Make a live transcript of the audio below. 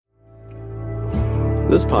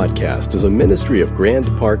This podcast is a ministry of Grand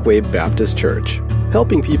Parkway Baptist Church,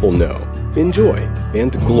 helping people know, enjoy,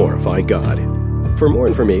 and glorify God. For more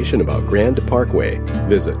information about Grand Parkway,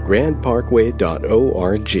 visit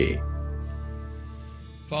grandparkway.org.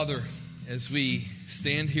 Father, as we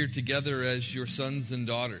stand here together as your sons and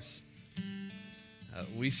daughters,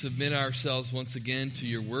 we submit ourselves once again to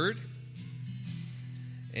your word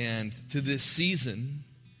and to this season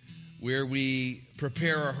where we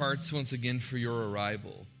prepare our hearts once again for your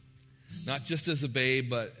arrival, not just as a babe,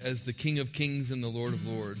 but as the King of Kings and the Lord of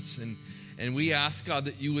Lords. And we ask, God,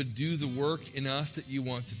 that you would do the work in us that you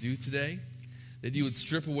want to do today, that you would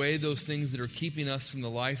strip away those things that are keeping us from the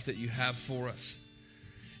life that you have for us.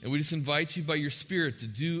 And we just invite you by your Spirit to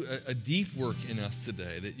do a deep work in us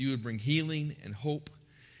today, that you would bring healing and hope,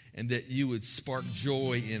 and that you would spark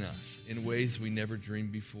joy in us in ways we never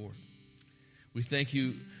dreamed before. We thank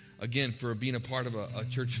you again for being a part of a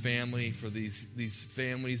church family, for these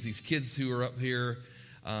families, these kids who are up here,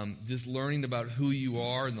 just learning about who you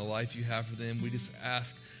are and the life you have for them. We just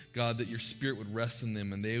ask, God, that your Spirit would rest in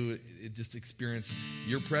them and they would just experience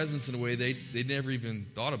your presence in a way they never even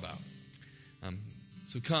thought about.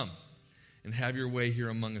 So come and have your way here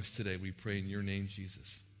among us today. We pray in your name,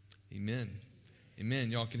 Jesus. Amen.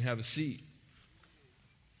 Amen. Y'all can have a seat.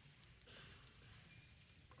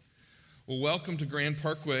 Well, welcome to Grand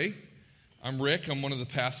Parkway. I'm Rick. I'm one of the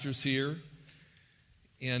pastors here.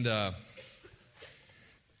 And how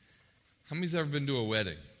many's ever been to a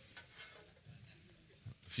wedding?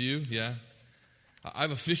 A few, yeah.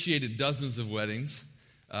 I've officiated dozens of weddings.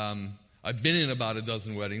 I've been in about a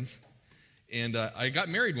dozen weddings. And I got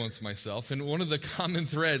married once myself. And one of the common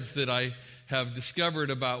threads that I have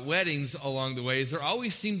discovered about weddings along the way is there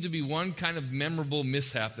always seems to be one kind of memorable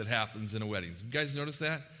mishap that happens in a wedding. You guys notice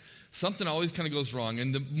that? Something always kind of goes wrong,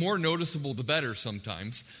 and the more noticeable, the better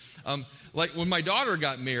sometimes. Like when my daughter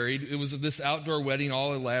got married, it was this outdoor wedding,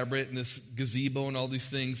 all elaborate, and this gazebo and all these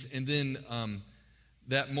things. And then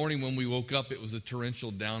that morning when we woke up, it was a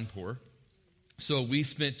torrential downpour. So we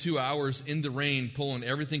spent 2 hours in the rain pulling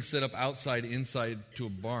everything set up outside, inside to a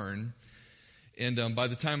barn. And by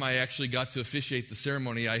the time I actually got to officiate the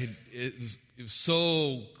ceremony, it was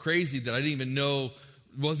so crazy that I didn't even know,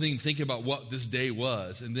 wasn't even thinking about what this day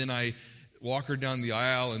was. And then I walk her down the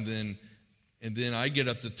aisle, and then I get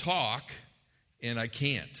up to talk, and I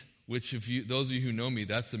can't. Which, those of you who know me,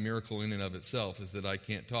 that's a miracle in and of itself, is that I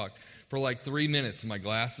can't talk. For like 3 minutes, my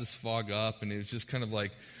glasses fog up, and it was just kind of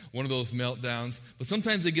like one of those meltdowns. But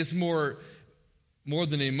sometimes it gets more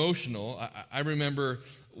than emotional. I remember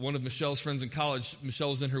one of Michelle's friends in college. Michelle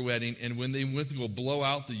was in her wedding, and when they went to go blow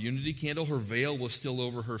out the unity candle, her veil was still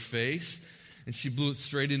over her face. And she blew it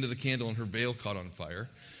straight into the candle, and her veil caught on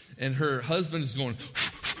fire. And her husband is going,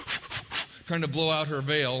 trying to blow out her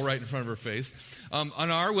veil right in front of her face. On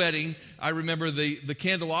our wedding, I remember the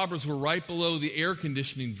candelabras were right below the air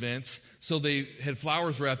conditioning vents, so they had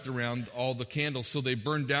flowers wrapped around all the candles, so they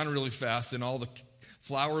burned down really fast, and all the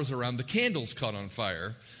flowers around the candles caught on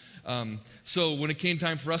fire. So when it came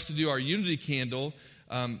time for us to do our unity candle,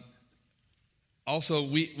 also,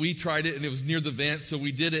 we tried it, and it was near the vent, so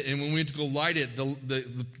we did it. And when we went to go light it,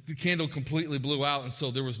 the candle completely blew out, and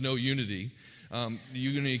so there was no unity.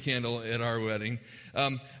 Unity candle at our wedding.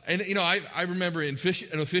 And, you know, I remember in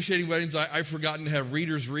officiating weddings, I've forgotten to have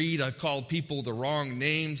readers read. I've called people the wrong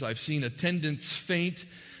names. I've seen attendants faint.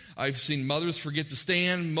 I've seen mothers forget to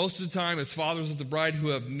stand. Most of the time, it's fathers of the bride who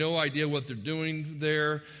have no idea what they're doing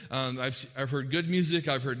there. I've heard good music.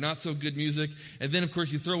 I've heard not so good music. And then, of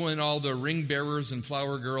course, you throw in all the ring bearers and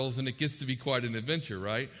flower girls, and it gets to be quite an adventure,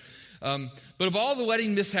 right? But of all the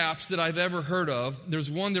wedding mishaps that I've ever heard of,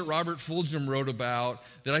 there's one that Robert Fulghum wrote about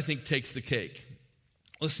that I think takes the cake.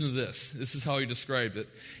 Listen to this. This is how he described it.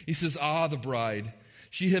 He says, the bride.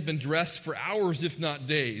 She had been dressed for hours, if not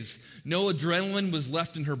days. No adrenaline was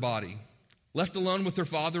left in her body. Left alone with her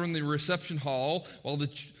father in the reception hall while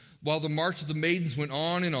the march of the maidens went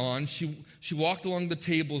on and on, she walked along the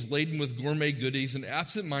tables laden with gourmet goodies and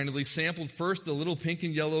absent-mindedly sampled first the little pink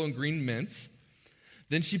and yellow and green mints.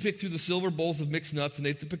 Then she picked through the silver bowls of mixed nuts and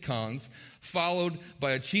ate the pecans, followed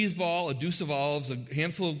by a cheese ball, a deuce of olives, a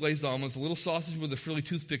handful of glazed almonds, a little sausage with a frilly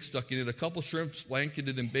toothpick stuck in it, a couple shrimps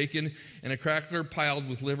blanketed in bacon, and a cracker piled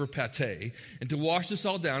with liver pate. And to wash this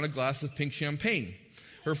all down, a glass of pink champagne.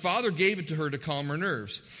 Her father gave it to her to calm her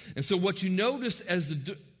nerves. And so what you noticed as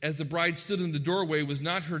the bride stood in the doorway was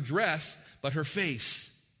not her dress, but her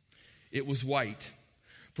face. It was white.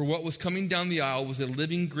 For what was coming down the aisle was a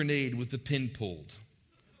living grenade with the pin pulled.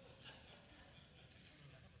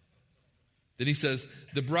 Then he says,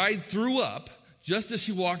 the bride threw up just as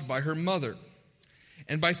she walked by her mother.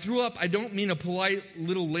 And by threw up, I don't mean a polite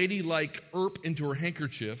little lady-like into her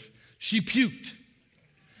handkerchief. She puked.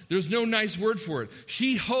 There's no nice word for it.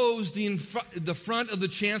 She hosed the front of the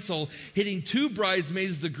chancel, hitting 2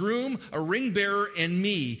 bridesmaids, the groom, a ring bearer, and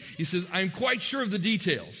me. He says, I'm quite sure of the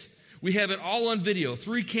details. We have it all on video,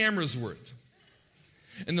 3 cameras worth.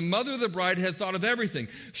 And the mother of the bride had thought of everything.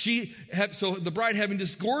 So the bride, having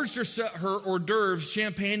disgorged her hors d'oeuvres,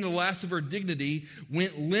 champagne, and the last of her dignity,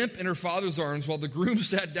 went limp in her father's arms while the groom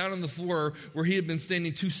sat down on the floor where he had been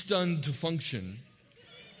standing too stunned to function.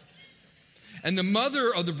 And the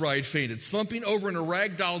mother of the bride fainted, slumping over in a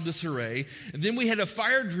ragdoll disarray. And then we had a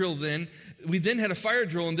fire drill We then had a fire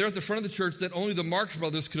drill, and there at the front of the church that only the Marx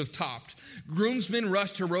brothers could have topped. Groomsmen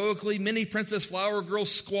rushed heroically, many Princess Flower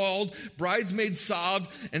girls squalled, bridesmaids sobbed,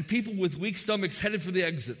 and people with weak stomachs headed for the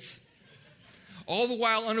exits. All the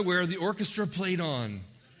while unaware, the orchestra played on.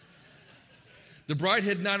 The bride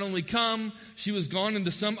had not only come, she was gone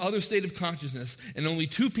into some other state of consciousness, and only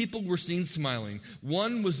 2 people were seen smiling.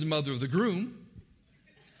 One was the mother of the groom,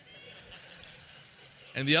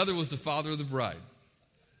 and the other was the father of the bride.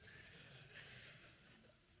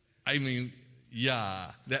 I mean,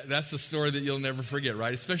 yeah, that's the story that you'll never forget,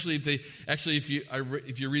 right? Especially if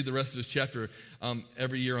you read the rest of this chapter,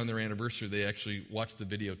 every year on their anniversary, they actually watch the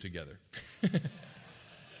video together.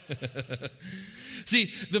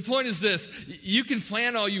 See, the point is this: you can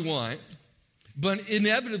plan all you want, but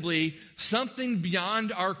inevitably, something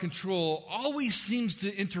beyond our control always seems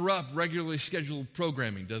to interrupt regularly scheduled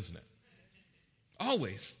programming, doesn't it?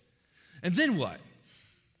 Always. And then what?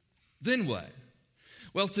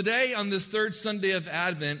 Well, today, on this 3rd Sunday of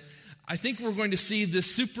Advent, I think we're going to see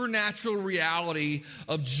this supernatural reality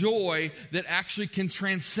of joy that actually can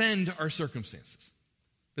transcend our circumstances.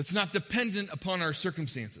 That's not dependent upon our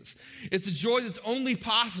circumstances. It's a joy that's only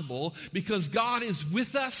possible because God is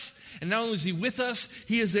with us, and not only is He with us,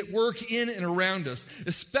 He is at work in and around us,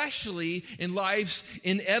 especially in life's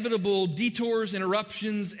inevitable detours,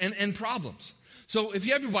 interruptions, and problems. So if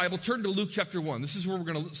you have your Bible, turn to Luke chapter 1. This is where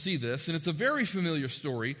we're going to see this, and it's a very familiar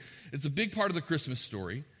story. It's a big part of the Christmas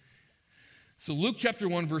story. So Luke chapter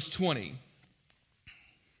 1, verse 20.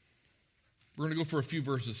 We're going to go for a few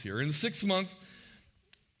verses here. In the 6th month,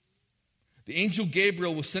 the angel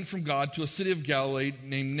Gabriel was sent from God to a city of Galilee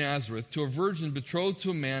named Nazareth to a virgin betrothed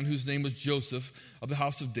to a man whose name was Joseph of the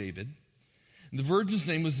house of David. And the virgin's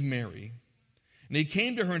name was Mary. And he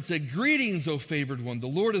came to her and said, "Greetings, O favored one, the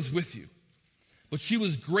Lord is with you." But she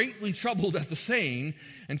was greatly troubled at the saying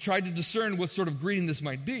and tried to discern what sort of greeting this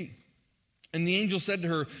might be. And the angel said to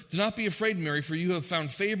her, "Do not be afraid, Mary, for you have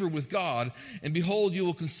found favor with God. And behold, you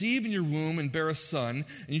will conceive in your womb and bear a son,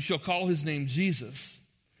 and you shall call his name Jesus.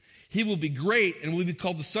 He will be great and will be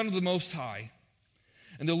called the Son of the Most High.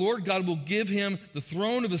 And the Lord God will give him the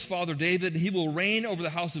throne of his father David, and he will reign over the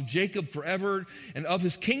house of Jacob forever, and of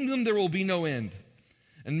his kingdom there will be no end."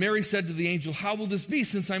 And Mary said to the angel, "How will this be,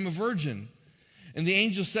 since I'm a virgin?" And the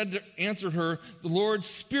angel answered her, "The Lord's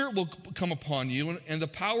Spirit will come upon you, and the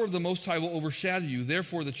power of the Most High will overshadow you.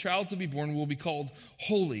 Therefore, the child to be born will be called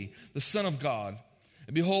Holy, the Son of God.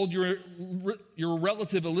 And behold, your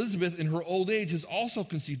relative Elizabeth in her old age has also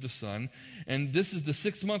conceived a son, and this is the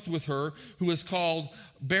 6th month with her, who is called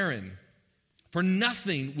barren. For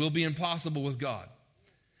nothing will be impossible with God."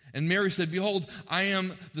 And Mary said, "Behold, I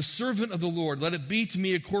am the servant of the Lord. Let it be to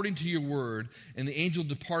me according to your word." And the angel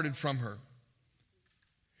departed from her.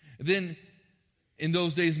 Then in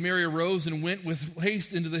those days Mary arose and went with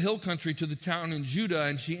haste into the hill country to the town in Judah,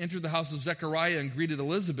 and she entered the house of Zechariah and greeted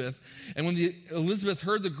Elizabeth. And when Elizabeth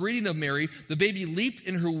heard the greeting of Mary, the baby leaped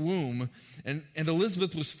in her womb, and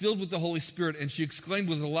Elizabeth was filled with the Holy Spirit, and she exclaimed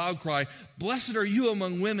with a loud cry, "Blessed are you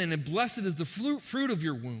among women, and blessed is the fruit of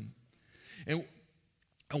your womb. And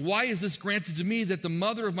why is this granted to me, that the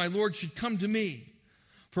mother of my Lord should come to me?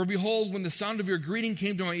 For behold, when the sound of your greeting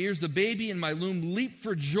came to my ears, the baby in my womb leaped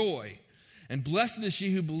for joy. And blessed is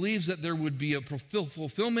she who believes that there would be a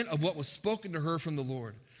fulfillment of what was spoken to her from the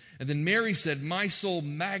Lord." And then Mary said, "My soul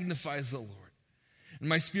magnifies the Lord, and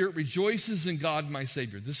my spirit rejoices in God my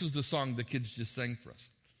Savior." This was the song the kids just sang for us.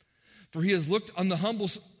 "For he has looked on the humble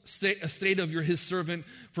estate of his servant.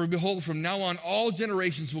 For behold, from now on all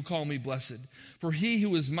generations will call me blessed. For he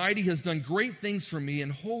who is mighty has done great things for me,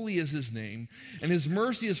 and holy is his name. And his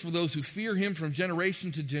mercy is for those who fear him from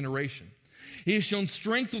generation to generation. He has shown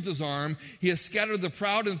strength with his arm. He has scattered the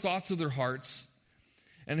proud in thoughts of their hearts.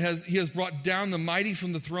 And he has brought down the mighty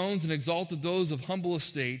from the thrones and exalted those of humble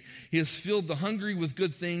estate. He has filled the hungry with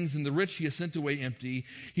good things, and the rich he has sent away empty.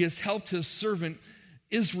 He has helped his servant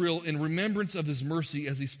Israel in remembrance of his mercy,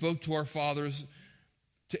 as he spoke to our fathers,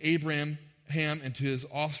 to Abraham, and to his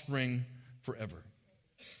offspring forever."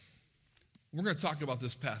 We're going to talk about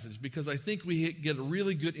this passage because I think we get a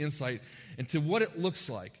really good insight into what it looks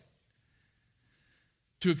like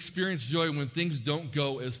to experience joy when things don't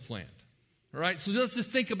go as planned. All right, so let's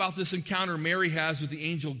just think about this encounter Mary has with the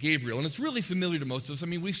angel Gabriel. And it's really familiar to most of us. I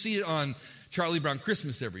mean, we see it on Charlie Brown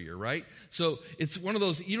Christmas every year, right? So it's one of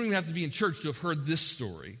those, you don't even have to be in church to have heard this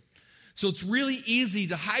story. So it's really easy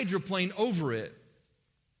to hydroplane over it.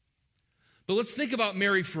 But let's think about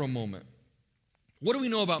Mary for a moment. What do we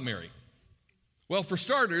know about Mary? Well, for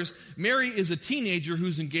starters, Mary is a teenager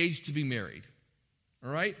who's engaged to be married.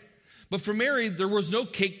 All right? But for Mary, there was no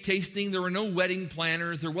cake tasting, there were no wedding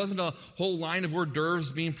planners, there wasn't a whole line of hors d'oeuvres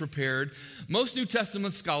being prepared. Most New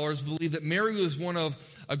Testament scholars believe that Mary was one of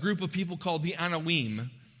a group of people called the Anawim,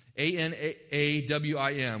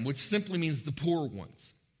 A-N-A-W-I-M, which simply means the poor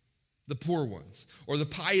ones. The poor ones, or the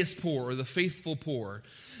pious poor, or the faithful poor.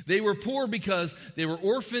 They were poor because they were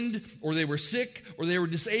orphaned, or they were sick, or they were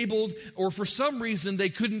disabled, or for some reason they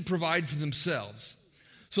couldn't provide for themselves.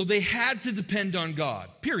 So they had to depend on God,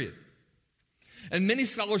 period. And many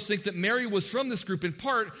scholars think that Mary was from this group in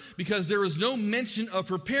part because there is no mention of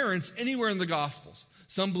her parents anywhere in the Gospels.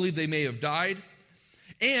 Some believe they may have died,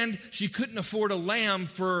 and she couldn't afford a lamb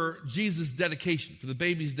for Jesus' dedication, for the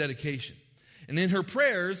baby's dedication. And in her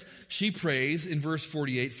prayers, she prays in verse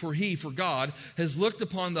 48, for God, has looked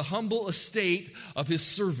upon the humble estate of his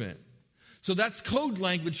servant. So that's code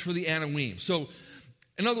language for the Anawim. So,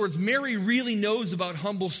 in other words, Mary really knows about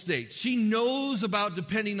humble states. She knows about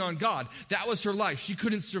depending on God. That was her life. She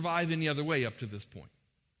couldn't survive any other way up to this point.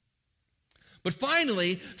 But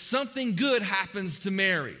finally, something good happens to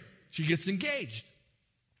Mary. She gets engaged.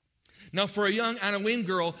 Now, for a young Anawim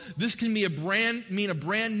girl, this can mean a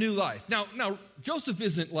brand new life. Now, Joseph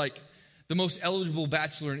isn't like the most eligible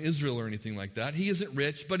bachelor in Israel or anything like that. He isn't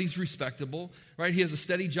rich, but he's respectable, right? He has a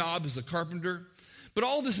steady job as a carpenter. But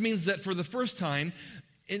all this means that for the first time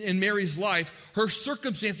in Mary's life, her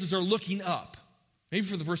circumstances are looking up. Maybe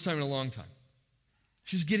for the first time in a long time.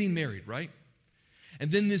 She's getting married, right?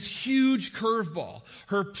 And then this huge curveball,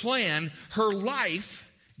 her plan, her life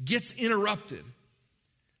gets interrupted.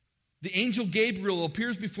 The angel Gabriel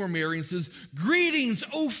appears before Mary and says, "Greetings,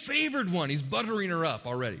 O favored one." He's buttering her up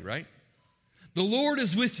already, right? "The Lord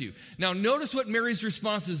is with you." Now notice what Mary's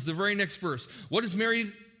response is, the very next verse. What does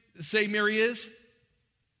Mary say Mary is?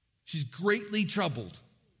 She's greatly troubled.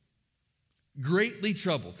 Greatly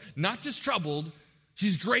troubled. Not just troubled,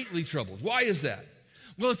 she's greatly troubled. Why is that?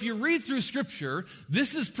 Well, if you read through Scripture,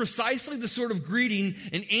 this is precisely the sort of greeting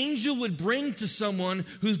an angel would bring to someone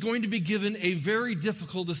who's going to be given a very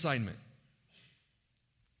difficult assignment.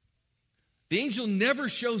 The angel never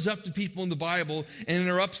shows up to people in the Bible and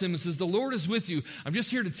interrupts them and says, "The Lord is with you. I'm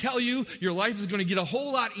just here to tell you your life is going to get a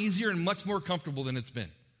whole lot easier and much more comfortable than it's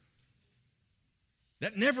been."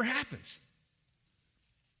 That never happens.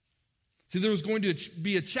 See, there was going to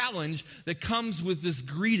be a challenge that comes with this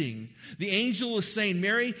greeting. The angel is saying,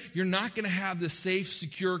 "Mary, you're not going to have this safe,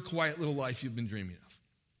 secure, quiet little life you've been dreaming of.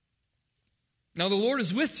 Now the Lord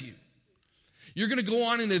is with you. You're going to go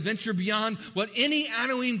on an adventure beyond what any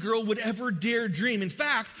Anawim girl would ever dare dream. In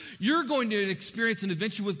fact, you're going to experience an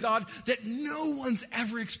adventure with God that no one's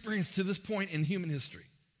ever experienced to this point in human history.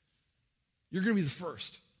 You're going to be the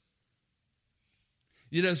first."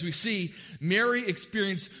 Yet as we see, Mary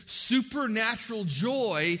experienced supernatural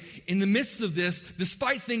joy in the midst of this,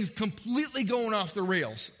 despite things completely going off the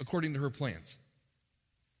rails, according to her plans.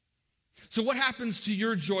 So what happens to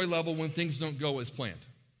your joy level when things don't go as planned?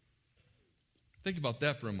 Think about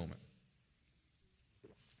that for a moment.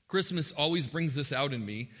 Christmas always brings this out in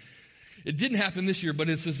me. It didn't happen this year, but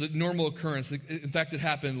it's just a normal occurrence. In fact, it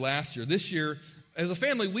happened last year. This year, as a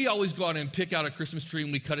family, we always go out and pick out a Christmas tree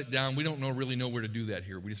and we cut it down. We don't really know where to do that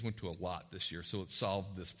here. We just went to a lot this year, so it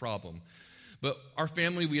solved this problem. But our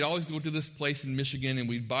family, we'd always go to this place in Michigan and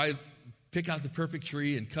we'd pick out the perfect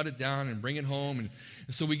tree and cut it down and bring it home. And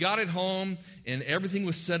so we got it home and everything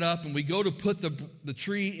was set up and we go to put the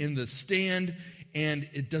tree in the stand and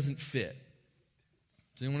it doesn't fit.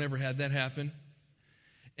 Has anyone ever had that happen?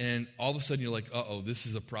 And all of a sudden you're like, uh-oh, this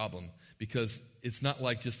is a problem, because it's not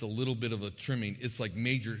like just a little bit of a trimming. It's like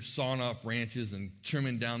major sawing off branches and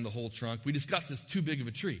trimming down the whole trunk. We just got this too big of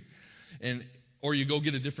a tree. Or you go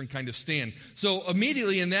get a different kind of stand. So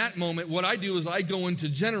immediately in that moment, what I do is I go into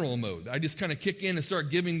general mode. I just kind of kick in and start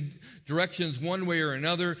giving directions one way or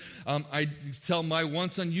another. I tell my one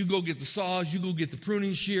son, "You go get the saws, you go get the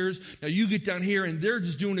pruning shears. Now you get down here," and they're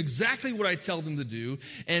just doing exactly what I tell them to do.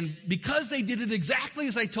 And because they did it exactly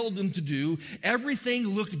as I told them to do, everything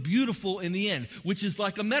looked beautiful in the end, which is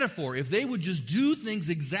like a metaphor. If they would just do things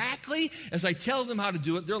exactly as I tell them how to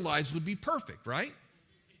do it, their lives would be perfect, right?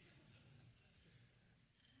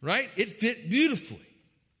 right? It fit beautifully.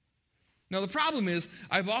 Now, the problem is,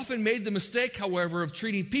 I've often made the mistake, however, of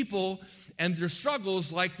treating people and their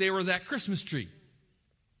struggles like they were that Christmas tree.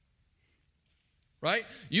 Right?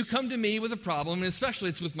 You come to me with a problem, and especially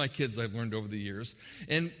it's with my kids, I've learned over the years.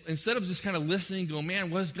 And instead of just kind of listening, going,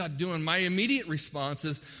 man, what is God doing? My immediate response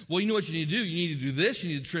is, well, you know what you need to do? You need to do this, you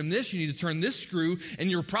need to trim this, you need to turn this screw,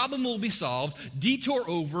 and your problem will be solved. Detour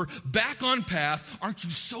over, back on path. Aren't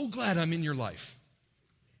you so glad I'm in your life?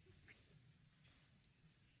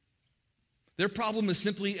 Their problem is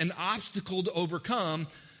simply an obstacle to overcome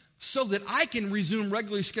so that I can resume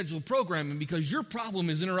regularly scheduled programming because your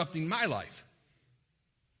problem is interrupting my life.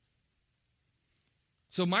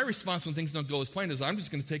 So my response when things don't go as planned is I'm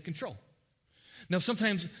just going to take control. Now,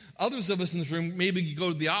 sometimes others of us in this room maybe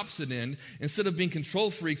go to the opposite end. Instead of being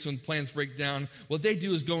control freaks when plans break down, what they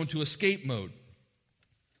do is go into escape mode.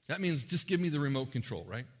 That means just give me the remote control,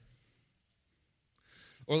 right?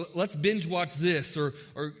 Or let's binge watch this, or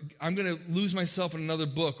I'm going to lose myself in another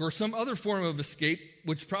book, or some other form of escape,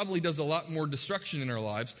 which probably does a lot more destruction in our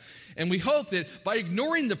lives. And we hope that by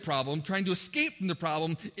ignoring the problem, trying to escape from the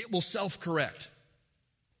problem, it will self-correct.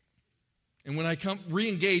 And when I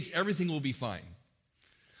re-engage, everything will be fine.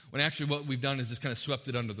 When actually what we've done is just kind of swept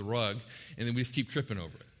it under the rug, and then we just keep tripping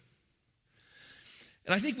over it.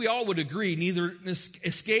 And I think we all would agree, neither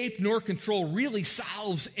escape nor control really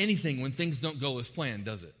solves anything when things don't go as planned,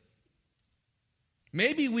 does it?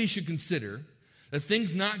 Maybe we should consider that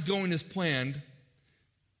things not going as planned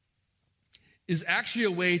is actually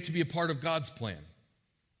a way to be a part of God's plan.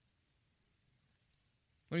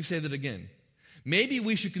 Let me say that again. Maybe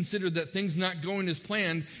we should consider that things not going as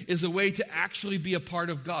planned is a way to actually be a part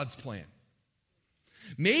of God's plan.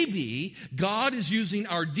 Maybe God is using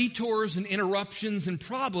our detours and interruptions and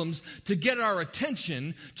problems to get our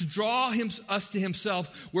attention, to draw us to himself,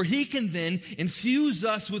 where he can then infuse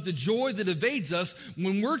us with the joy that evades us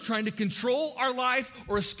when we're trying to control our life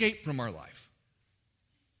or escape from our life.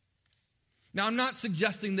 Now, I'm not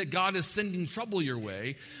suggesting that God is sending trouble your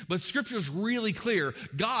way, but Scripture is really clear.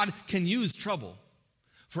 God can use trouble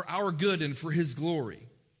for our good and for his glory.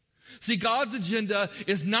 See, God's agenda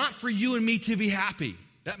is not for you and me to be happy.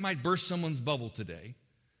 That might burst someone's bubble today.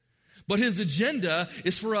 But his agenda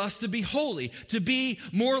is for us to be holy, to be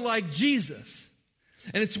more like Jesus.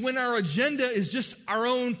 And it's when our agenda is just our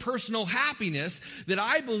own personal happiness that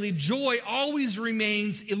I believe joy always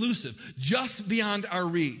remains elusive, just beyond our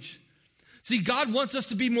reach. See, God wants us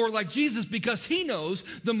to be more like Jesus because he knows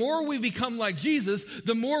the more we become like Jesus,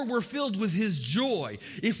 the more we're filled with his joy.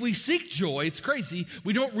 If we seek joy, it's crazy,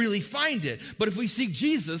 we don't really find it. But if we seek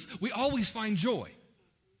Jesus, we always find joy.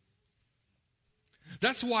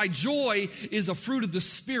 That's why joy is a fruit of the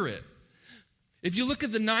Spirit. If you look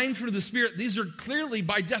at the 9 fruit of the Spirit, these are clearly,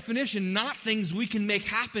 by definition, not things we can make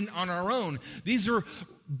happen on our own. These are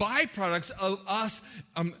byproducts of us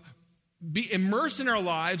be immersed in our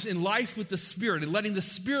lives in life with the Spirit and letting the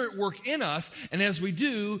Spirit work in us. And as we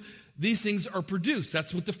do, these things are produced.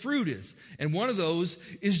 That's what the fruit is. And one of those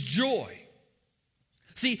is joy.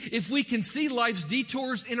 See, if we can see life's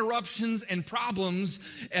detours, interruptions, and problems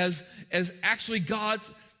as actually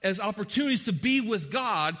as opportunities to be with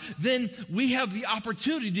God, then we have the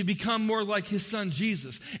opportunity to become more like his son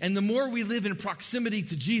Jesus. And the more we live in proximity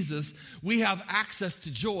to Jesus, we have access to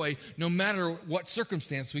joy no matter what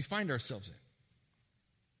circumstance we find ourselves in.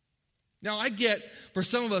 Now, I get, for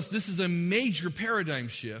some of us, this is a major paradigm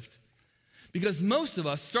shift because most of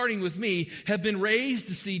us, starting with me, have been raised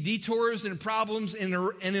to see detours and problems and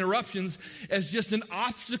interruptions as just an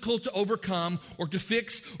obstacle to overcome or to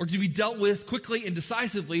fix or to be dealt with quickly and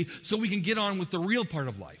decisively so we can get on with the real part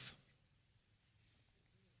of life.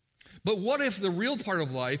 But what if the real part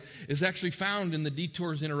of life is actually found in the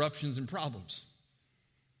detours, interruptions, and problems?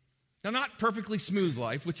 Now, not perfectly smooth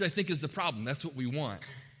life, which I think is the problem. That's what we want.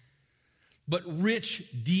 But rich,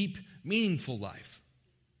 deep, meaningful life.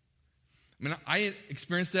 I mean, I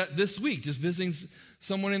experienced that this week, just visiting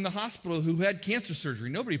someone in the hospital who had cancer surgery.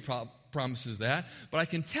 Nobody promises that, but I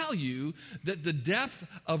can tell you that the depth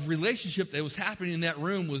of relationship that was happening in that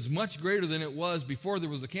room was much greater than it was before there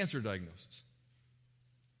was a cancer diagnosis.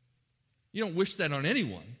 You don't wish that on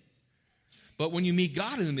anyone, but when you meet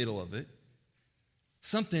God in the middle of it,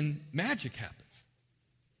 something magic happens.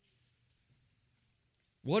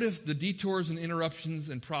 What if the detours and interruptions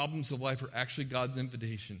and problems of life are actually God's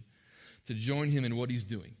invitation to join him in what he's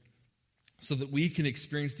doing so that we can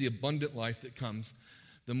experience the abundant life that comes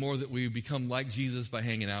the more that we become like Jesus by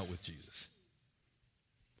hanging out with Jesus?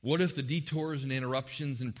 What if the detours and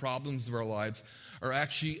interruptions and problems of our lives are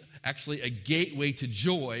actually a gateway to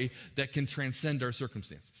joy that can transcend our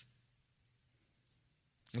circumstances?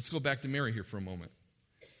 Let's go back to Mary here for a moment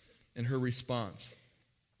and her response.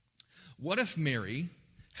 What if Mary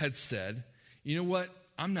had said, you know what,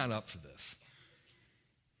 I'm not up for this.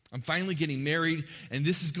 I'm finally getting married, and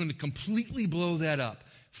this is going to completely blow that up.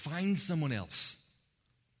 Find someone else.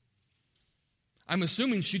 I'm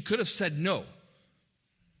assuming she could have said no,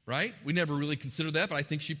 right? We never really considered that, but I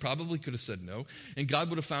think she probably could have said no, and God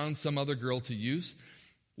would have found some other girl to use.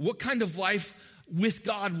 What kind of life with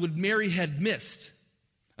God would Mary had missed?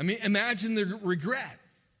 I mean, imagine the regret.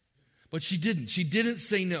 But she didn't. She didn't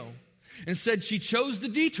say no. Instead, she chose the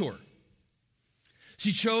detour.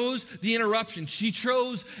 She chose the interruption. She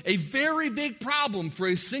chose a very big problem for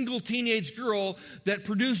a single teenage girl that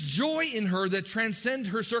produced joy in her that transcended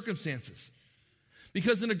her circumstances.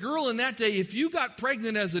 Because in a girl in that day, if you got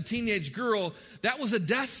pregnant as a teenage girl, that was a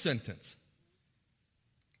death sentence.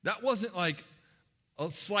 That wasn't like a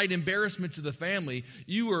slight embarrassment to the family.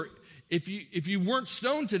 You were, if you weren't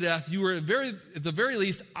stoned to death, you were at the very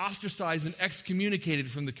least ostracized and excommunicated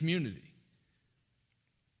from the community.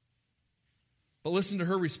 But listen to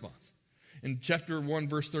her response. In chapter 1,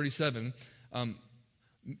 verse 37,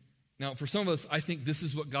 now for some of us, I think this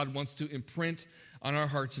is what God wants to imprint on our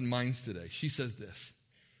hearts and minds today. She says this.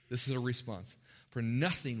 This is her response. For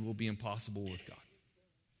nothing will be impossible with God.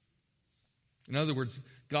 In other words,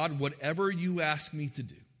 God, whatever you ask me to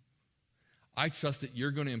do, I trust that you're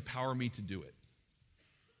going to empower me to do it.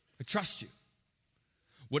 I trust you.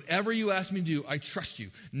 Whatever you ask me to do, I trust you.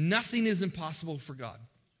 Nothing is impossible for God.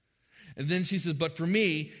 And then she says, but for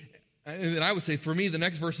me, and then I would say for me, the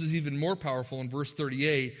next verse is even more powerful in verse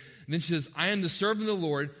 38. And then she says, I am the servant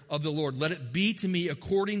of the Lord. Let it be to me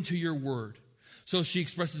according to your word. So she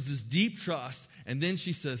expresses this deep trust. And then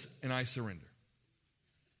she says, and I surrender.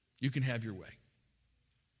 You can have your way.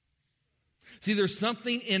 See, there's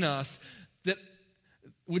something in us that,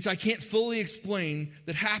 which I can't fully explain,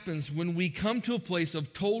 that happens when we come to a place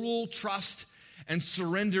of total trust and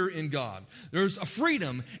surrender in God. There's a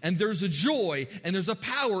freedom, and there's a joy, and there's a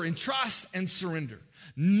power in trust and surrender.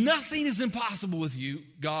 Nothing is impossible with you,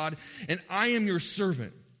 God, and I am your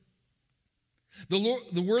servant.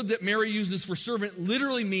 The word that Mary uses for servant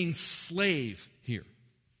literally means slave here.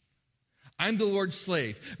 I'm the Lord's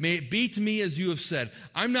slave. May it be to me as you have said.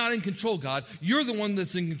 I'm not in control, God. You're the one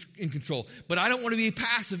that's in control. But I don't want to be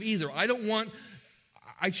passive either.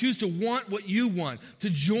 I choose to want what you want, to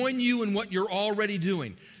join you in what you're already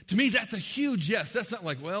doing. To me, that's a huge yes. That's not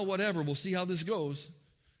like, well, whatever, we'll see how this goes.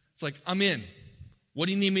 It's like, I'm in. What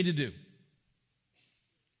do you need me to do?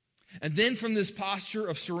 And then from this posture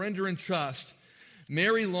of surrender and trust,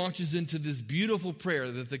 Mary launches into this beautiful prayer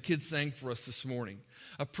that the kids sang for us this morning.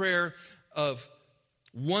 A prayer of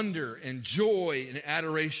wonder and joy and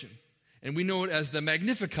adoration. And we know it as the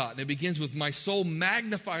Magnificat. And it begins with, my soul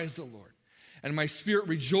magnifies the Lord, and my spirit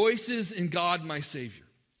rejoices in God my Savior.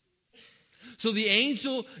 So the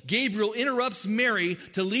angel Gabriel interrupts Mary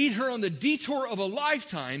to lead her on the detour of a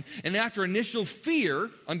lifetime. And after initial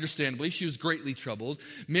fear, understandably, she was greatly troubled,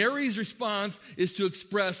 Mary's response is to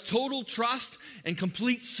express total trust and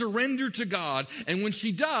complete surrender to God. And when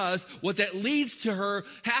she does, what that leads to her,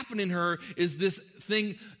 happen in her, is this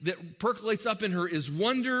thing that percolates up in her is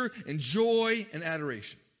wonder and joy and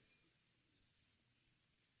adoration.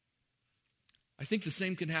 I think the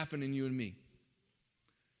same can happen in you and me.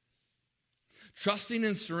 Trusting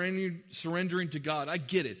and surrendering to God, I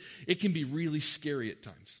get it. It can be really scary at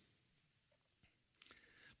times.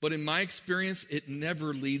 But in my experience, it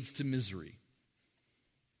never leads to misery.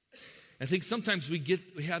 I think sometimes we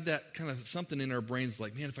have that kind of something in our brains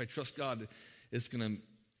like, man, if I trust God, it's going to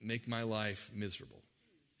make my life miserable.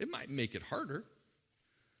 It might make it harder,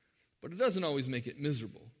 but it doesn't always make it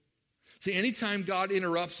miserable. See, anytime God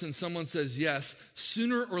interrupts and someone says yes,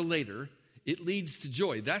 sooner or later, it leads to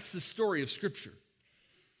joy. That's the story of Scripture.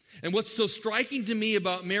 And what's so striking to me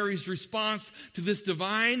about Mary's response to this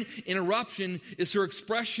divine interruption is her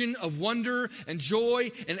expression of wonder and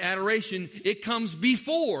joy and adoration. It comes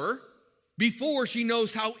before she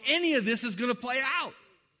knows how any of this is going to play out.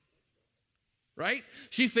 Right?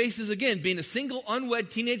 She faces, again, being a single unwed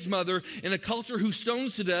teenage mother in a culture who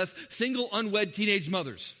stones to death single unwed teenage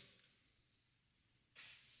mothers.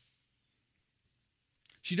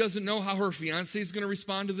 She doesn't know how her fiancé is going to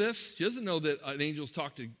respond to this. She doesn't know that an angel's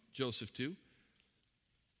talked to Joseph too.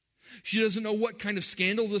 She doesn't know what kind of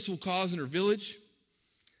scandal this will cause in her village.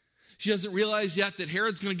 She doesn't realize yet that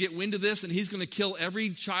Herod's going to get wind of this and he's going to kill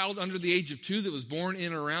every child under the age of 2 that was born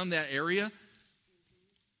in and around that area.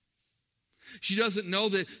 She doesn't know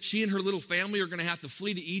that she and her little family are going to have to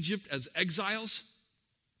flee to Egypt as exiles.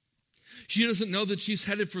 She doesn't know that she's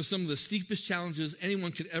headed for some of the steepest challenges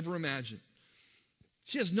anyone could ever imagine.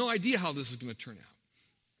 She has no idea how this is going to turn out.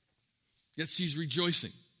 Yet she's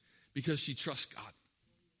rejoicing because she trusts God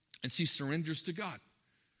and she surrenders to God.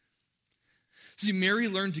 See, Mary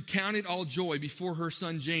learned to count it all joy before her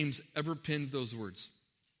son James ever penned those words.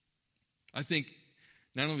 I think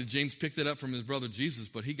not only did James pick that up from his brother Jesus,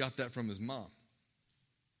 but he got that from his mom.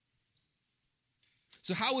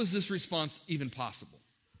 So how is this response even possible?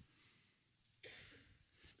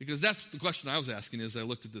 Because that's the question I was asking as I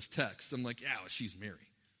looked at this text. I'm like, yeah, well, she's Mary.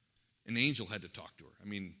 An angel had to talk to her. I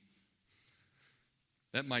mean,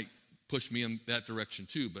 that might push me in that direction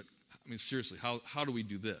too, but I mean, seriously, how do we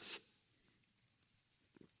do this?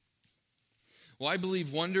 Well, I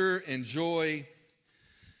believe wonder and joy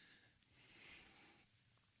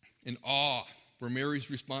and awe were Mary's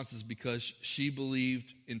responses because she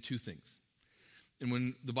believed in two things. And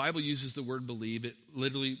when the Bible uses the word believe,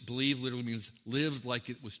 believe literally means lived like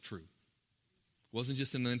it was true. It wasn't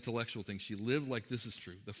just an intellectual thing. She lived like this is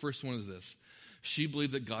true. The first one is this. She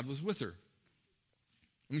believed that God was with her.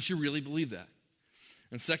 I mean, she really believed that.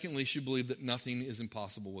 And secondly, she believed that nothing is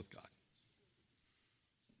impossible with God.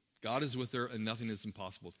 God is with her and nothing is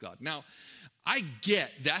impossible with God. Now, I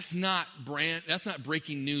get that's not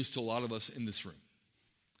breaking news to a lot of us in this room.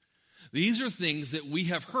 These are things that we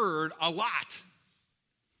have heard a lot.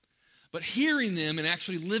 But hearing them and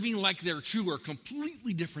actually living like they're true are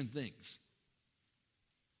completely different things.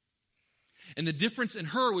 And the difference in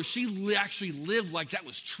her was she actually lived like that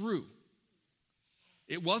was true.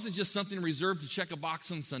 It wasn't just something reserved to check a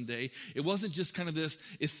box on Sunday. It wasn't just kind of this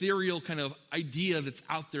ethereal kind of idea that's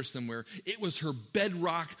out there somewhere. It was her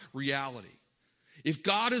bedrock reality. If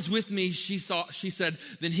God is with me, she said,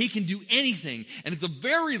 then he can do anything. And at the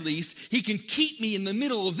very least, he can keep me in the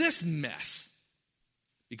middle of this mess.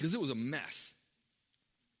 Because it was a mess.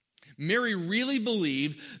 Mary really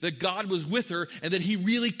believed that God was with her and that he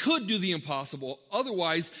really could do the impossible.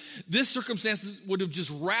 Otherwise, this circumstance would have just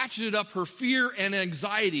ratcheted up her fear and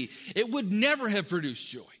anxiety. It would never have produced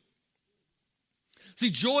joy.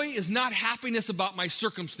 See, joy is not happiness about my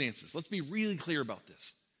circumstances. Let's be really clear about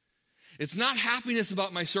this. It's not happiness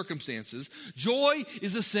about my circumstances. Joy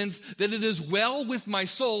is a sense that it is well with my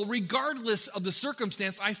soul regardless of the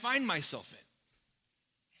circumstance I find myself in.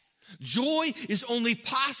 Joy is only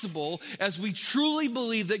possible as we truly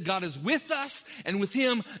believe that God is with us and with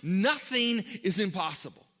him nothing is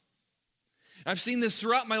impossible. I've seen this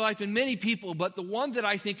throughout my life in many people, but the one that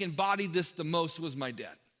I think embodied this the most was my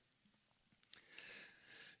dad.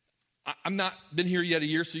 I'm not been here yet a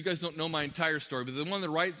year, so you guys don't know my entire story, but the one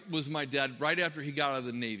that was my dad right after he got out of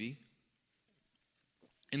the Navy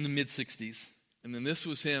in the mid-60s. And then this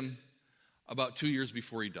was him about 2 years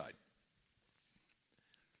before he died.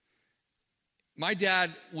 My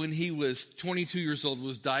dad, when he was 22 years old,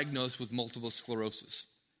 was diagnosed with multiple sclerosis.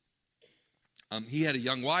 He had a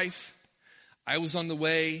young wife. I was on the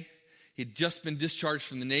way. He'd just been discharged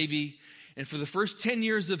from the Navy. And for the first 10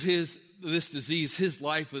 years of this disease, his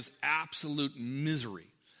life was absolute misery.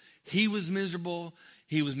 He was miserable.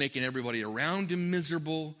 He was making everybody around him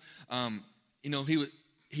miserable.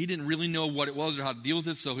 He didn't really know what it was or how to deal with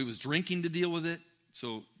it, so he was drinking to deal with it.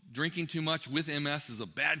 So drinking too much with MS is a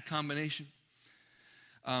bad combination.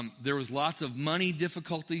 There was lots of money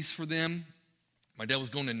difficulties for them. My dad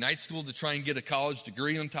was going to night school to try and get a college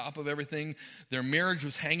degree on top of everything. Their marriage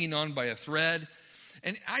was hanging on by a thread.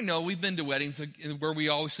 And I know we've been to weddings where we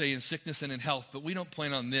always say in sickness and in health, but we don't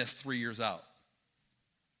plan on this 3 years out.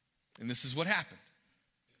 And this is what happened.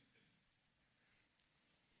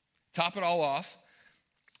 Top it all off,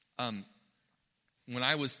 when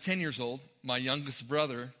I was 10 years old, my youngest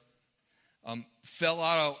brother fell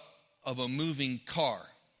out of a moving car.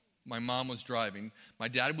 My mom was driving. My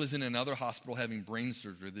dad was in another hospital having brain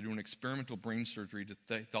surgery. They're doing experimental brain surgery.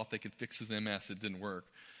 They thought they could fix his MS. It didn't work.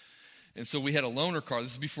 And so we had a loaner car.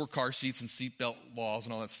 This is before car seats and seatbelt laws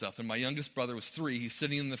and all that stuff. And my youngest brother was 3. He's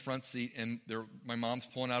sitting in the front seat, and my mom's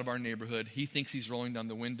pulling out of our neighborhood. He thinks he's rolling down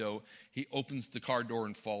the window. He opens the car door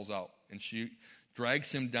and falls out. And she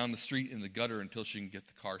drags him down the street in the gutter until she can get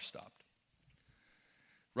the car stopped.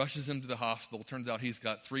 Rushes him to the hospital. Turns out he's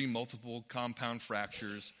got 3 multiple compound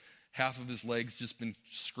fractures. Half of his leg's just been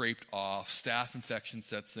scraped off. Staph infection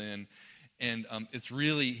sets in. And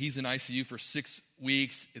he's in ICU for 6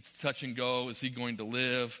 weeks. It's touch and go. Is he going to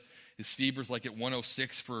live? His fever's like at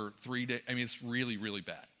 106 for 3 days. I mean, it's really, really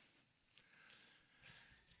bad.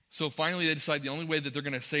 So finally they decide the only way that they're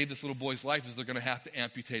going to save this little boy's life is they're going to have to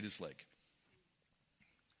amputate his leg.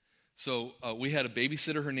 So we had a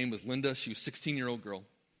babysitter. Her name was Linda. She was a 16-year-old girl.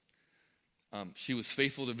 She was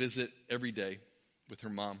faithful to visit every day with her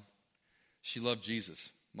mom. She loved Jesus.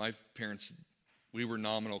 My parents, we were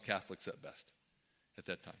nominal Catholics at best. at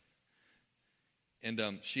that time.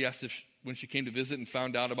 And she asked if, when she came to visit and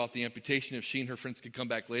found out about the amputation, if she and her friends could come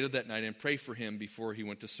back later that night and pray for him before he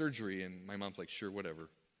went to surgery. And my mom's like, sure, whatever.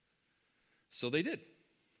 So they did.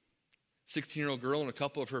 16-year-old girl and a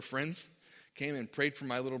couple of her friends came and prayed for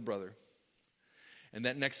my little brother. And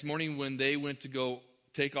that next morning when they went to go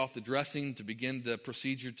take off the dressing to begin the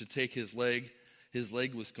procedure to take his leg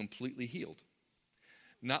was completely healed.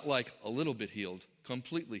 Not like a little bit healed,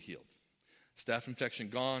 completely healed. Staph infection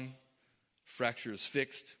gone, fractures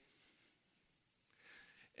fixed.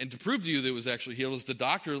 And to prove to you that it was actually healed is the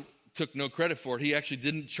doctor took no credit for it. He actually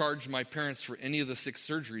didn't charge my parents for any of the 6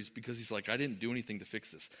 surgeries because he's like, I didn't do anything to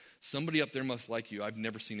fix this. Somebody up there must like you. I've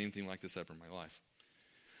never seen anything like this ever in my life.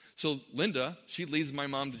 So Linda, she leads my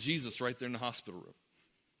mom to Jesus right there in the hospital room.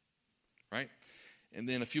 Right? And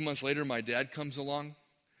then a few months later, my dad comes along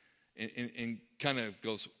and kind of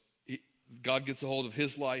goes, God gets a hold of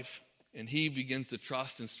his life, and he begins to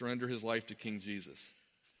trust and surrender his life to King Jesus.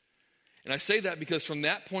 And I say that because from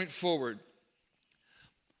that point forward,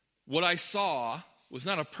 what I saw was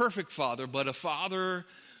not a perfect father, but a father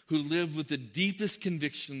who lived with the deepest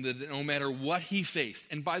conviction that no matter what he faced,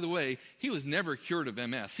 and by the way, he was never cured of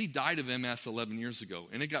MS. He died of MS 11 years ago,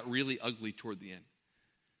 and it got really ugly toward the end.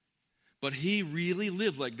 But he really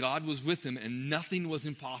lived like God was with him, and nothing was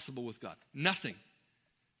impossible with God. Nothing.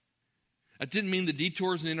 That didn't mean the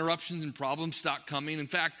detours and interruptions and problems stopped coming. In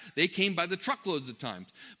fact, they came by the truckloads at times.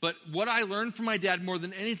 But what I learned from my dad more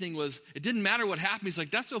than anything was it didn't matter what happened. He's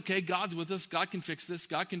like, that's okay. God's with us. God can fix this.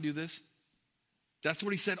 God can do this. That's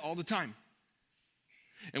what he said all the time.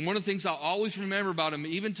 And one of the things I'll always remember about him,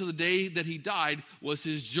 even to the day that he died, was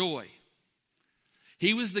his joy.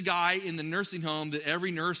 He was the guy in the nursing home that every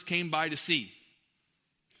nurse came by to see.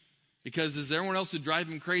 Because as everyone else would drive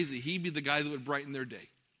him crazy, he'd be the guy that would brighten their day.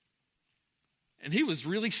 And he was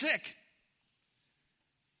really sick.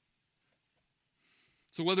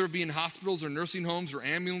 So whether it be in hospitals or nursing homes or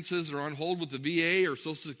ambulances or on hold with the VA or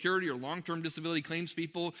Social Security or long-term disability claims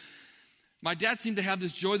people, my dad seemed to have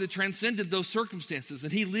this joy that transcended those circumstances.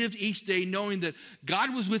 And he lived each day knowing that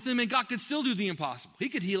God was with him and God could still do the impossible. He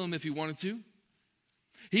could heal him if he wanted to.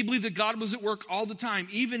 He believed that God was at work all the time,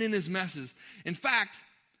 even in his messes. In fact,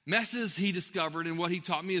 messes he discovered, and what he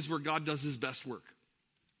taught me is where God does his best work.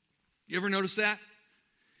 You ever notice that?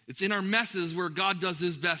 It's in our messes where God does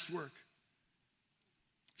his best work.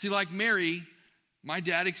 See, like Mary, my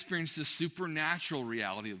dad experienced this supernatural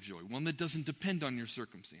reality of joy, one that doesn't depend on your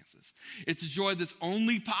circumstances. It's a joy that's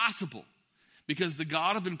only possible because the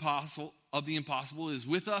God of the impossible is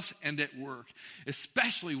with us and at work,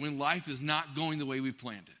 especially when life is not going the way we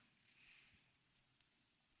planned it.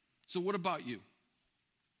 So what about you?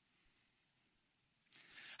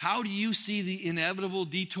 How do you see the inevitable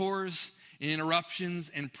detours and interruptions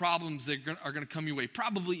and problems that are going to come your way,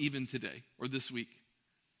 probably even today or this week?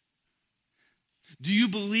 Do you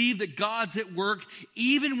believe that God's at work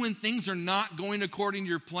even when things are not going according to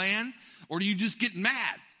your plan, or do you just get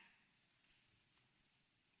mad?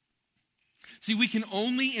 See, we can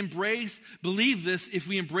only believe this if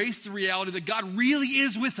we embrace the reality that God really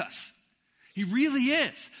is with us. He really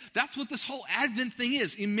is. That's what this whole Advent thing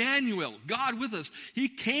is. Emmanuel, God with us. He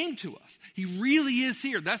came to us. He really is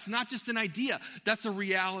here. That's not just an idea. That's a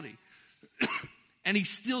reality. And he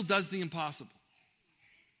still does the impossible.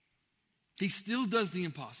 He still does the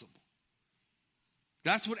impossible.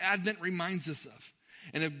 That's what Advent reminds us of.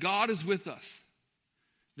 And if God is with us,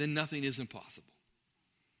 then nothing is impossible.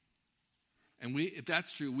 And if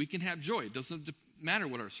that's true, we can have joy. It doesn't matter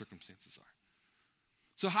what our circumstances are.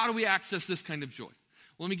 So how do we access this kind of joy?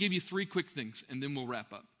 Well, let me give you 3 quick things, and then we'll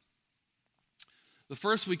wrap up. The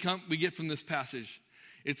first we get from this passage,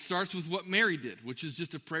 it starts with what Mary did, which is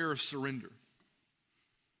just a prayer of surrender.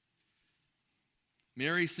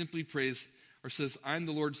 Mary simply prays or says, I'm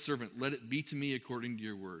the Lord's servant. Let it be to me according to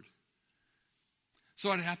your word.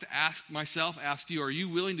 So I'd have to ask you, are you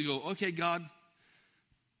willing to go, okay, God,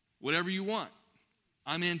 whatever you want,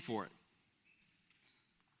 I'm in for it.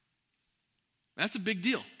 That's a big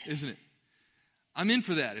deal, isn't it? I'm in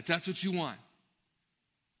for that if that's what you want.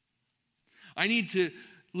 I need to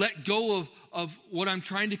let go of what I'm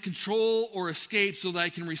trying to control or escape so that I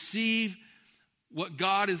can receive what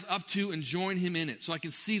God is up to and join him in it, so I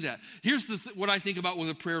can see that. Here's what I think about with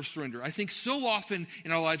a prayer of surrender. I think so often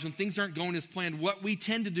in our lives when things aren't going as planned, what we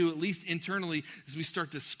tend to do, at least internally, is we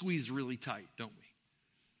start to squeeze really tight, don't we?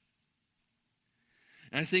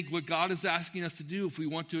 And I think what God is asking us to do, if we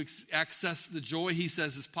want to access the joy he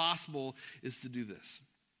says is possible, is to do this.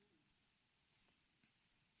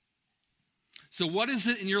 So what is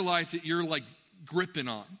it in your life that you're like gripping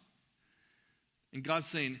on? And God's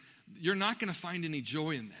saying, you're not going to find any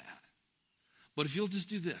joy in that. But if you'll just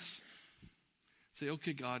do this, say,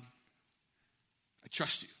 okay, God, I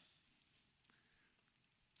trust you.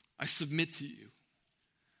 I submit to you.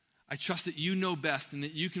 I trust that you know best and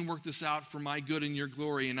that you can work this out for my good and your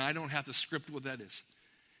glory, and I don't have to script what that is.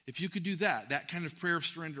 If you could do that kind of prayer of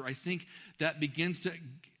surrender, I think that begins to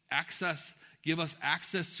give us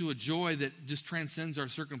access to a joy that just transcends our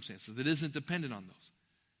circumstances, that isn't dependent on those.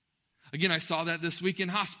 Again, I saw that this week in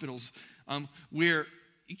hospitals where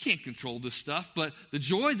you can't control this stuff, but the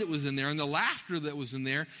joy that was in there and the laughter that was in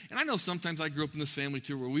there, and I know sometimes I grew up in this family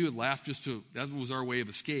too where we would laugh that was our way of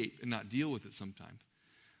escape and not deal with it sometimes.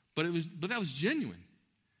 But that was genuine.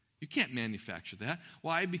 You can't manufacture that.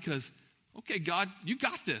 Why? Because, okay, God, you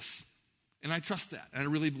got this. And I trust that, and I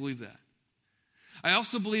really believe that. I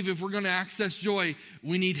also believe if we're going to access joy,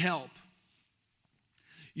 we need help.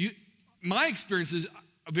 My experience is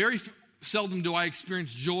very seldom do I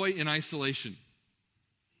experience joy in isolation.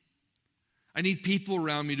 I need people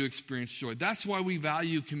around me to experience joy. That's why we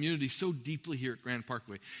value community so deeply here at Grand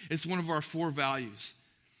Parkway. It's one of our 4 values.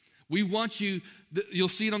 We want you'll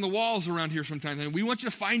see it on the walls around here sometimes, and we want you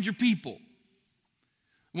to find your people.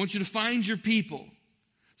 We want you to find your people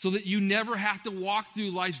so that you never have to walk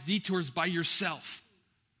through life's detours by yourself.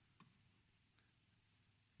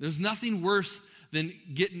 There's nothing worse than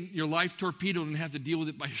getting your life torpedoed and have to deal with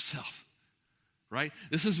it by yourself. Right?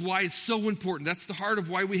 This is why it's so important. That's the heart of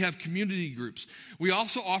why we have community groups. We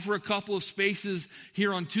also offer a couple of spaces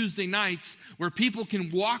here on Tuesday nights where people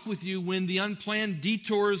can walk with you when the unplanned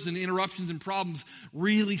detours and interruptions and problems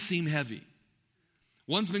really seem heavy.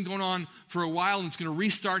 One's been going on for a while, and it's going to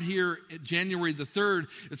restart here at January the 3rd.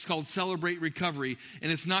 It's called Celebrate Recovery.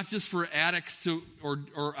 And it's not just for addicts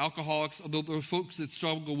or alcoholics, although there are folks that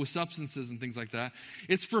struggle with substances and things like that.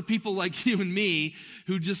 It's for people like you and me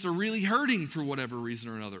who just are really hurting for whatever reason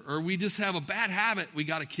or another. Or we just have a bad habit we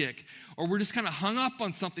got to kick. Or we're just kind of hung up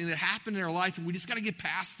on something that happened in our life, and we just got to get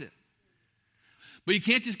past it. But you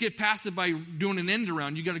can't just get past it by doing an end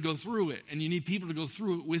around. You got to go through it, and you need people to go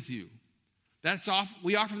through it with you.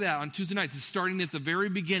 We offer that on Tuesday nights. It's starting at the very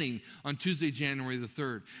beginning on Tuesday, January the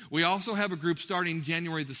 3rd. We also have a group starting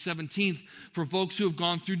January the 17th for folks who have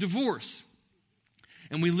gone through divorce.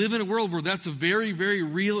 And we live in a world where that's a very, very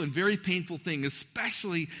real and very painful thing,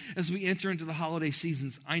 especially as we enter into the holiday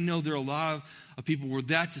seasons. I know there are a lot of people where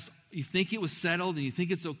that just, you think it was settled and you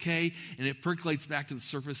think it's okay, and it percolates back to the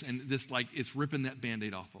surface, and it's ripping that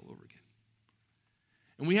Band-Aid off all over again.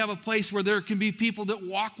 And we have a place where there can be people that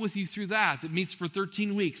walk with you through that meets for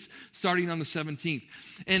 13 weeks, starting on the 17th.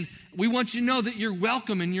 And we want you to know that you're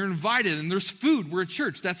welcome and you're invited, and there's food. We're a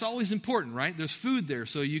church. That's always important, right? There's food there,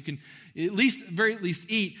 so you can very at least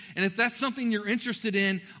eat. And if that's something you're interested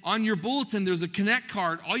in, on your bulletin, there's a Connect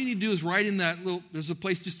card. All you need to do is write in there's a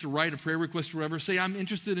place just to write a prayer request or whatever. Say, I'm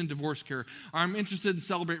interested in divorce care, or I'm interested in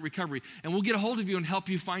Celebrate Recovery. And we'll get a hold of you and help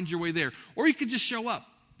you find your way there. Or you could just show up.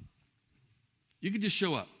 You could just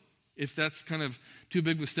show up if that's kind of too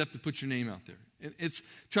big of a step to put your name out there.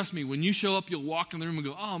 Trust me, when you show up, you'll walk in the room and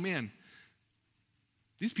go, oh man,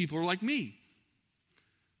 these people are like me,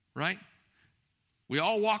 right? We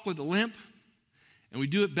all walk with a limp, and we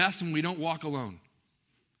do it best when we don't walk alone.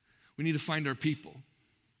 We need to find our people.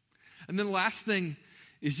 And then the last thing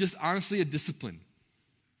is just honestly a discipline.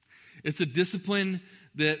 It's a discipline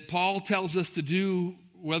that Paul tells us to do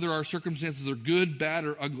whether our circumstances are good, bad,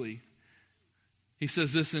 or ugly. He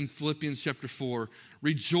says this in Philippians chapter 4,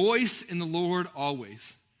 rejoice in the Lord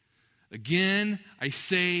always. Again, I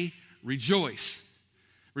say rejoice.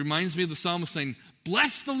 Reminds me of the psalmist saying,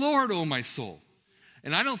 bless the Lord, O my soul.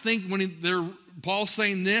 And I don't think when Paul's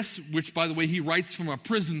saying this, which by the way, he writes from a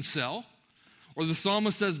prison cell, or the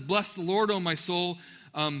psalmist says, bless the Lord, O my soul,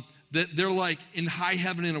 that they're like in high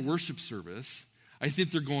heaven in a worship service. I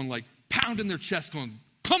think they're going like pounding their chest going,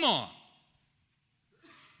 come on.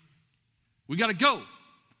 We got to go.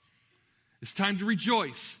 It's time to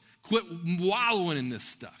rejoice. Quit wallowing in this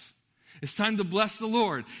stuff. It's time to bless the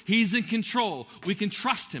Lord. He's in control. We can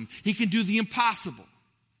trust him. He can do the impossible.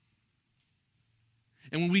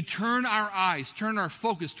 And when we turn our eyes, turn our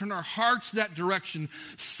focus, turn our hearts that direction,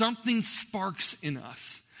 something sparks in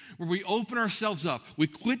us. Where we open ourselves up. We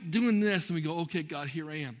quit doing this and we go, okay, God,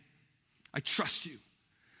 here I am. I trust you.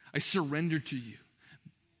 I surrender to you.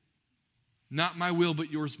 Not my will,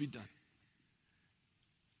 but yours be done.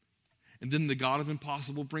 And then the God of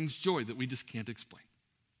impossible brings joy that we just can't explain.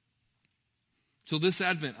 So this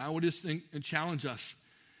Advent, I would just challenge us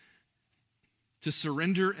to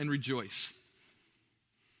surrender and rejoice.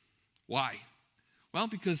 Why? Well,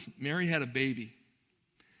 because Mary had a baby.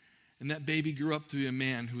 And that baby grew up to be a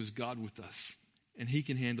man who is God with us. and he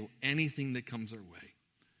can handle anything that comes our way.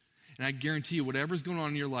 And I guarantee you, whatever's going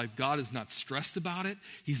on in your life, God is not stressed about it.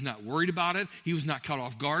 He's not worried about it. He was not caught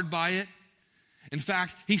off guard by it. In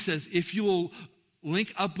fact, he says, if you will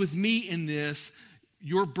link up with me in this,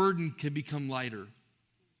 your burden can become lighter.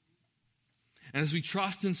 And as we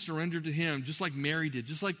trust and surrender to him, just like Mary did,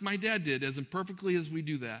 just like my dad did, as imperfectly as we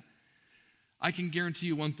do that, I can guarantee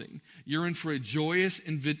you one thing. You're in for a joyous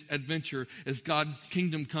adventure as God's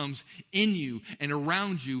kingdom comes in you and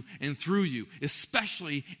around you and through you,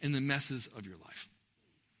 especially in the messes of your life.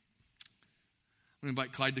 I'm going to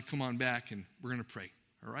invite Clyde to come on back, and we're going to pray,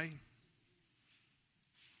 all right?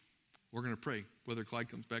 We're going to pray, whether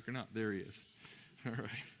Clyde comes back or not. There he is. All right.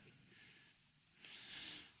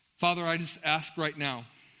 Father, I just ask right now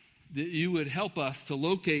that you would help us to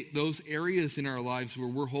locate those areas in our lives where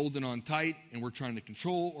we're holding on tight and we're trying to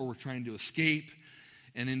control or we're trying to escape.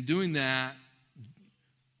 And in doing that,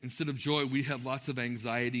 instead of joy, we have lots of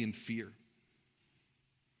anxiety and fear.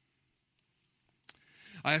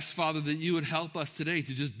 I ask, Father, that you would help us today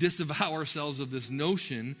to just disavow ourselves of this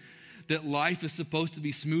notion that life is supposed to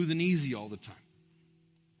be smooth and easy all the time.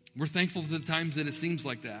 We're thankful for the times that it seems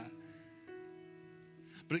like that.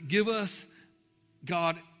 But give us,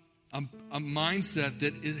 God, a mindset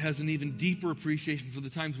that it has an even deeper appreciation for the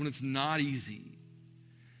times when it's not easy.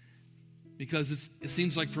 Because it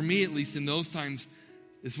seems like, for me at least, in those times,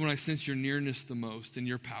 is when I sense your nearness the most and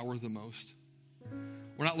your power the most.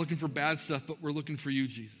 We're not looking for bad stuff, but we're looking for you,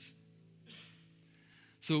 Jesus.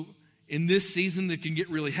 So in this season that can get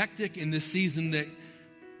really hectic, in this season that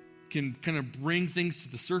can kind of bring things to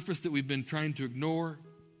the surface that we've been trying to ignore,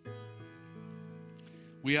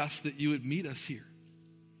 we ask that you would meet us here.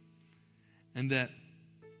 And that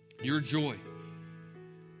your joy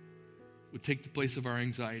would take the place of our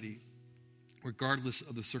anxiety, regardless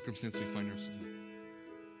of the circumstance we find ourselves in.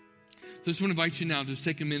 So I just want to invite you now to just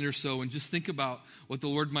take a minute or so and just think about what the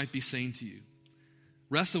Lord might be saying to you.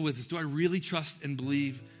 Wrestle with this. Do I really trust and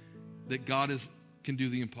believe that God can do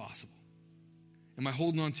the impossible? Am I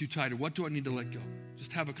holding on too tight, or what do I need to let go?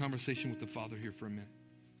 Just have a conversation with the Father here for a minute.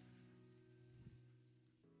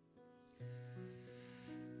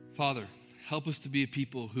 Father, help us to be a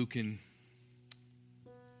people who can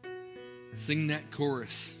sing that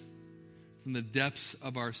chorus from the depths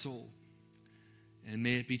of our soul. And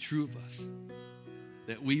may it be true of us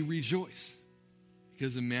that we rejoice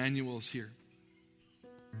because Emmanuel's here.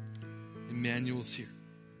 Emmanuel's here.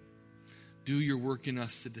 Do your work in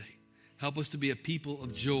us today. Help us to be a people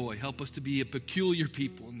of joy. Help us to be a peculiar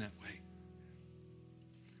people in that way.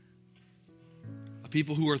 A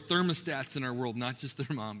people who are thermostats in our world, not just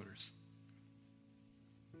thermometers.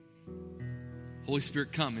 Holy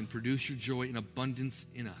Spirit, come and produce your joy in abundance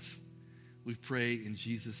in us. We pray in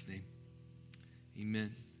Jesus' name.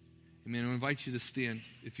 Amen. Amen. I invite you to stand,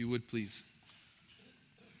 if you would, please.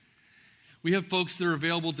 We have folks that are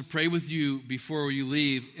available to pray with you before you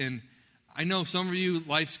leave. And I know some of you,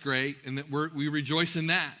 life's great, and that we rejoice in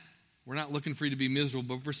that. We're not looking for you to be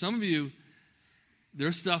miserable. But for some of you,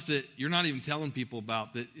 there's stuff that you're not even telling people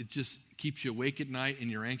about, that it just keeps you awake at night and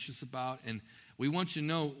you're anxious about. And we want you to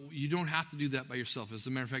know you don't have to do that by yourself. As a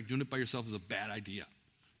matter of fact, doing it by yourself is a bad idea.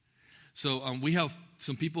 So we have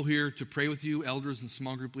some people here to pray with you, elders and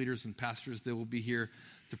small group leaders and pastors that will be here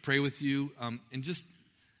to pray with you and just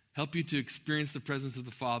help you to experience the presence of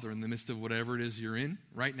the Father in the midst of whatever it is you're in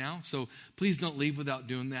right now. So please don't leave without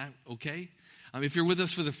doing that, okay? If you're with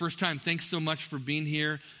us for the first time, thanks so much for being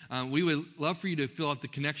here. We would love for you to fill out the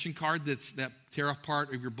connection card that tear off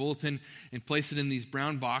part of your bulletin and place it in these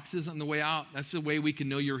brown boxes on the way out. That's the way we can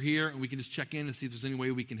know you're here, and we can just check in and see if there's any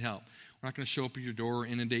way we can help. We're not going to show up at your door or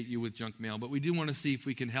inundate you with junk mail, but we do want to see if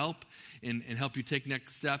we can help and help you take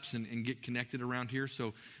next steps and get connected around here.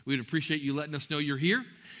 So we'd appreciate you letting us know you're here.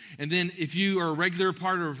 And then if you are a regular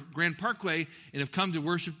part of Grand Parkway and have come to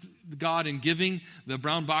worship God in giving, the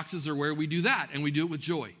brown boxes are where we do that, and we do it with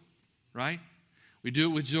joy, right? We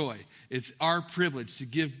do it with joy. It's our privilege to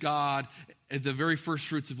give God the very first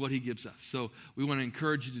fruits of what he gives us. So we want to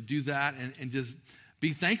encourage you to do that and just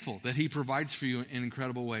be thankful that he provides for you in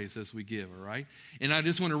incredible ways as we give, all right? And I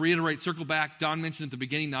just want to reiterate, circle back. Don mentioned at the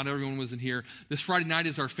beginning, not everyone was in here. This Friday night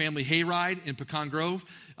is our family hayride in Pecan Grove.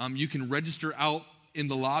 You can register out in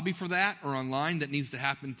the lobby for that or online. That needs to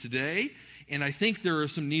happen today. And I think there are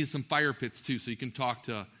some fire pits too, so you can talk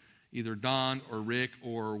to either Don or Rick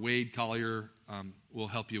or Wade Collier. Will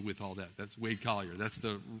help you with all that. That's Wade Collier. That's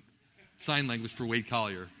the sign language for Wade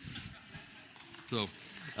Collier. So,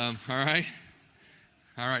 all right.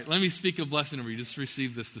 All right, let me speak a blessing over you. Just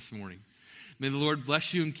receive this morning. May the Lord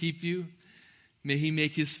bless you and keep you. May he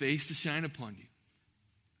make his face to shine upon you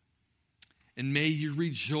And may you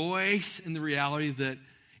rejoice in the reality that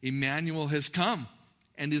Emmanuel has come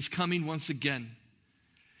and is coming once again.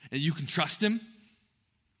 And you can trust him.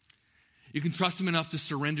 You can trust him enough to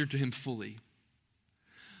surrender to him fully.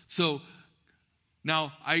 So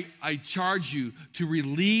now I charge you to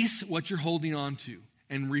release what you're holding on to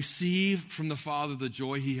and receive from the Father the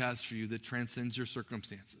joy he has for you that transcends your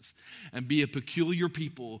circumstances. And be a peculiar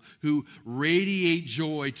people who radiate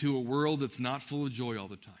joy to a world that's not full of joy all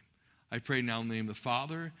the time. I pray now in the name of the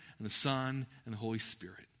Father, and the Son, and the Holy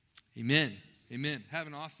Spirit. Amen. Amen. Have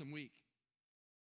an awesome week.